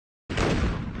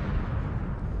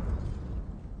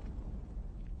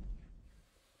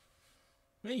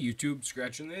Hey YouTube,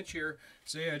 Scratchin the Itch here.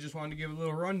 I just wanted to give a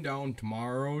little rundown.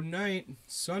 Tomorrow night,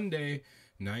 Sunday,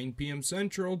 9 p.m.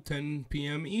 Central, 10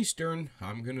 p.m. Eastern,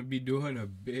 I'm going to be doing a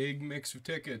big mix of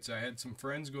tickets. I had some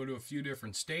friends go to a few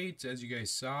different states. As you guys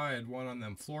saw, I had one on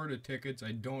them Florida tickets.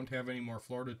 I don't have any more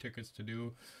Florida tickets to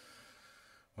do.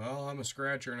 Well, I'm a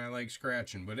scratcher and I like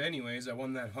scratching. But anyways, I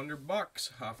won that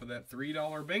 $100 off of that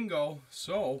 $3 bingo.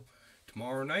 So,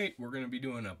 tomorrow night, we're going to be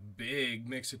doing a big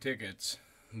mix of tickets.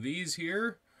 These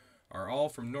here are all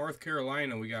from North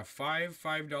Carolina. We got five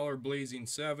 $5 Blazing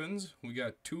Sevens. We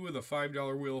got two of the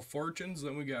 $5 Wheel of Fortunes.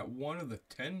 Then we got one of the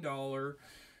 $10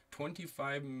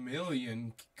 25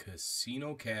 million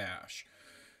Casino Cash.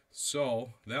 So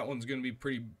that one's going to be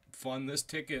pretty fun. This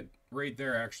ticket right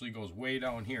there actually goes way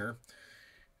down here.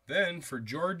 Then for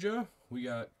Georgia, we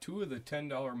got two of the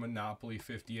 $10 Monopoly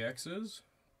 50Xs.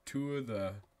 Two of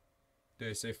the... Did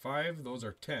I say 5? Those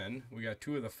are 10. We got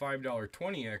two of the $5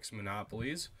 20X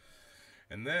Monopolies.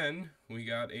 And then we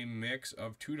got a mix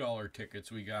of $2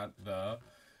 tickets. We got the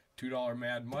 $2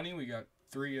 Mad Money. We got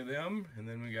 3 of them. And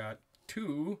then we got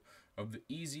 2 of the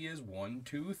Easy as 1,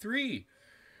 2, 3.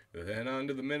 Then on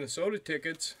to the Minnesota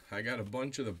tickets. I got a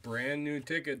bunch of the brand new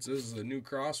tickets. This is a new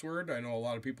crossword. I know a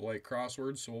lot of people like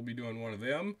crosswords, so we'll be doing one of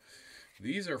them.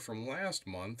 These are from last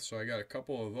month, so I got a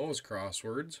couple of those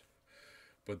crosswords.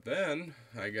 But then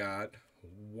I got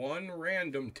one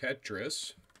random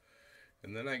Tetris,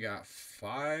 and then I got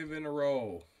 5 in a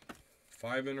row.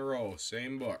 5 in a row,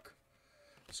 same book.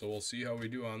 So we'll see how we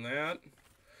do on that.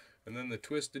 And then the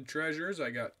Twisted Treasures,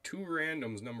 I got 2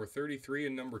 randoms, number 33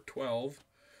 and number 12.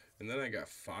 And then I got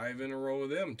 5 in a row of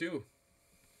them too.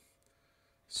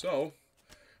 So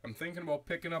I'm thinking about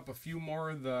picking up a few more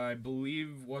of the, I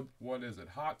believe, what is it,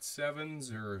 Hot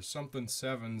Sevens or something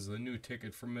Sevens, the new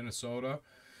ticket from Minnesota.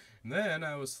 And then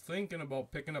I was thinking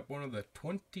about picking up one of the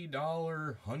 $20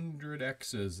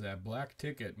 100Xs, that black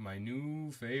ticket, my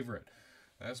new favorite.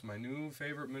 That's my new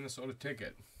favorite Minnesota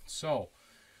ticket. So,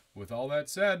 with all that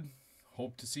said,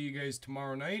 hope to see you guys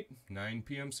tomorrow night, 9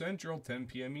 p.m. Central, 10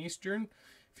 p.m. Eastern.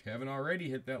 If you haven't already,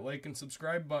 hit that like and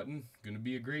subscribe button. Going to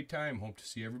be a great time. Hope to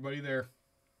see everybody there.